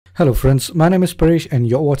Hello friends, my name is Paresh and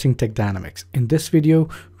you're watching Tech Dynamics. In this video,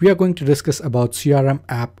 we are going to discuss about CRM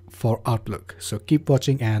app for Outlook. So keep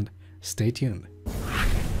watching and stay tuned.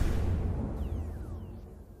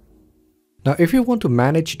 Now, if you want to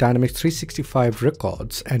manage Dynamics 365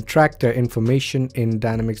 records and track their information in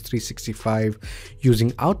Dynamics 365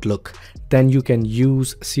 using Outlook, then you can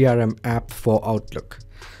use CRM app for Outlook.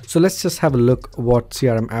 So let's just have a look what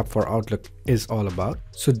CRM app for Outlook is all about.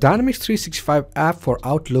 So Dynamics 365 app for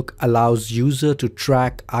Outlook allows user to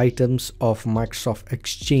track items of Microsoft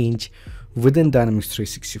Exchange within Dynamics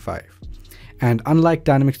 365. And unlike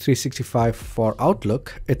Dynamics 365 for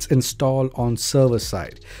Outlook, it's installed on server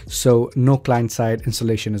side, so no client side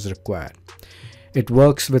installation is required. It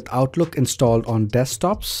works with Outlook installed on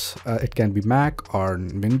desktops. It can be Mac or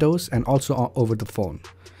Windows and also over the phone.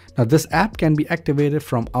 Now this app can be activated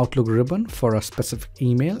from Outlook ribbon for a specific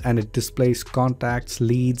email, and it displays contacts,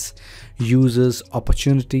 leads, users,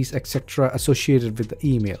 opportunities, etc. associated with the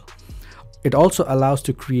email. It also allows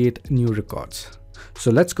to create new records.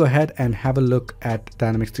 So let's go ahead and have a look at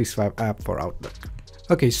Dynamics 365 app for Outlook.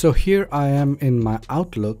 Okay, so here I am in my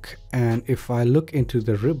Outlook, and if I look into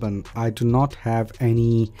the ribbon, I do not have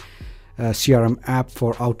any CRM app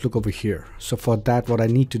for Outlook over here. So for that, what I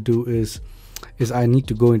need to do is I need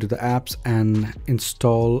to go into the apps and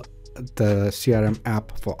install the CRM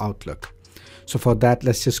app for Outlook. So for that,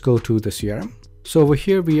 let's just go to the CRM. So over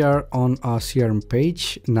here we are on our CRM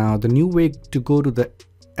page. Now the new way to go to the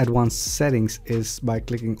advanced settings is by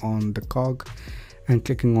clicking on the cog and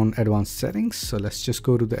clicking on advanced settings. So let's just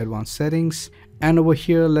go to the advanced settings, and over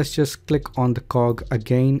here let's just click on the cog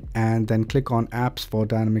again and then click on apps for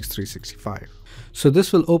Dynamics 365. So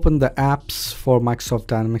this will open the apps for Microsoft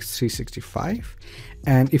Dynamics 365,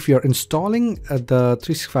 and if you're installing the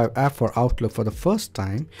 365 app for Outlook for the first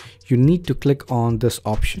time, you need to click on this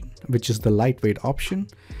option, which is the lightweight option.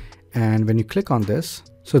 And when you click on this,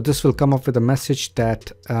 so this will come up with a message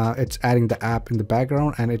that it's adding the app in the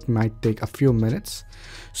background, and it might take a few minutes.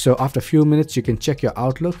 So after a few minutes, you can check your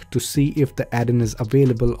Outlook to see if the add-in is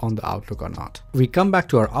available on the Outlook or not. We come back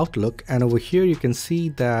to our Outlook, and over here you can see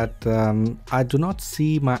that I do not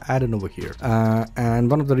see my add-in over here. And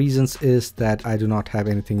one of the reasons is that I do not have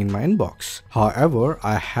anything in my inbox. However,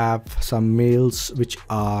 I have some mails which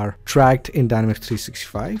are tracked in Dynamics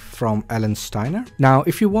 365 from Alan Steiner. Now,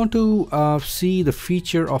 if you want to see the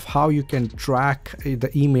feature of how you can track the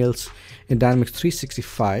emails in Dynamics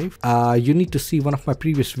 365, you need to see one of my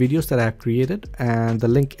previous videos that I have created, and the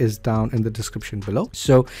link is down in the description below.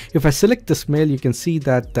 So if I select this mail, you can see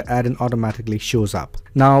that the add-in automatically shows up.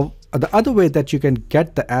 Now the other way that you can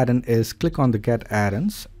get the add-in is click on the get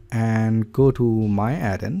add-ins and go to my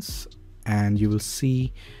add-ins, and you will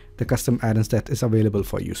see the custom add-ins that is available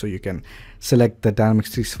for you. So you can select the Dynamics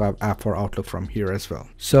 365 app for Outlook from here as well.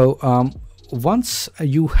 So once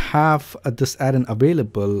you have this add-in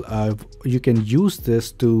available, you can use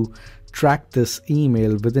this to track this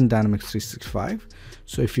email within Dynamics 365.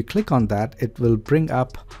 So if you click on that, it will bring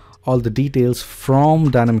up all the details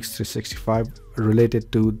from Dynamics 365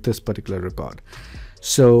 related to this particular record.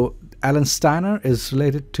 So Alan Steiner is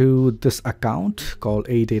related to this account called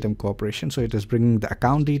A-Datum Corporation. So it is bringing the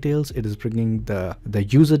account details, it is bringing the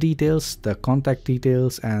user details, the contact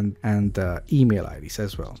details, and the email IDs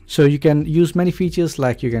as well. So you can use many features,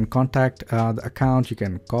 like you can contact the account, you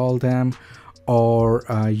can call them, or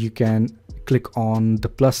you can click on the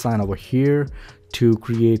plus sign over here to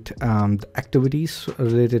create the activities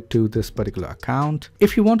related to this particular account.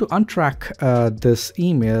 If you want to untrack this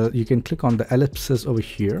email, you can click on the ellipsis over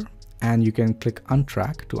here, and you can click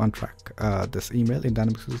untrack to untrack this email in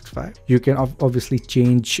Dynamics 365. You can obviously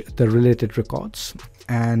change the related records,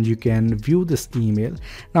 and you can view this email.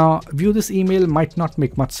 Now, view this email might not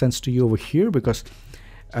make much sense to you over here, because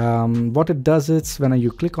what it does is when you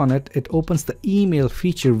click on it, it opens the email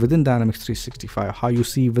feature within Dynamics 365, how you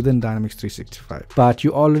see within Dynamics 365. But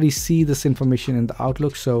you already see this information in the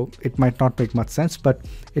Outlook, so it might not make much sense, but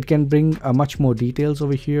it can bring much more details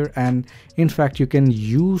over here. And in fact, you can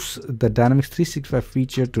use the Dynamics 365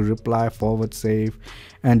 feature to reply, forward, save,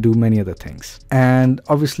 and do many other things. And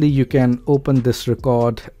obviously you can open this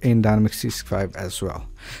record in Dynamics 365 as well.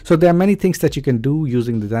 So there are many things that you can do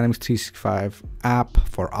using the Dynamics 365 app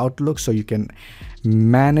for Outlook. So you can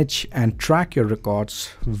manage and track your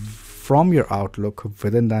records from your Outlook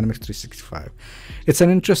within Dynamics 365. It's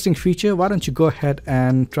an interesting feature. Why don't you go ahead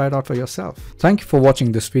and try it out for yourself? Thank you for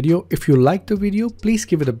watching this video. If you liked the video, please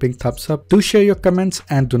give it a big thumbs up. Do share your comments,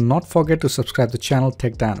 and do not forget to subscribe to the channel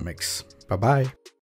Tech Dynamics. Bye-bye.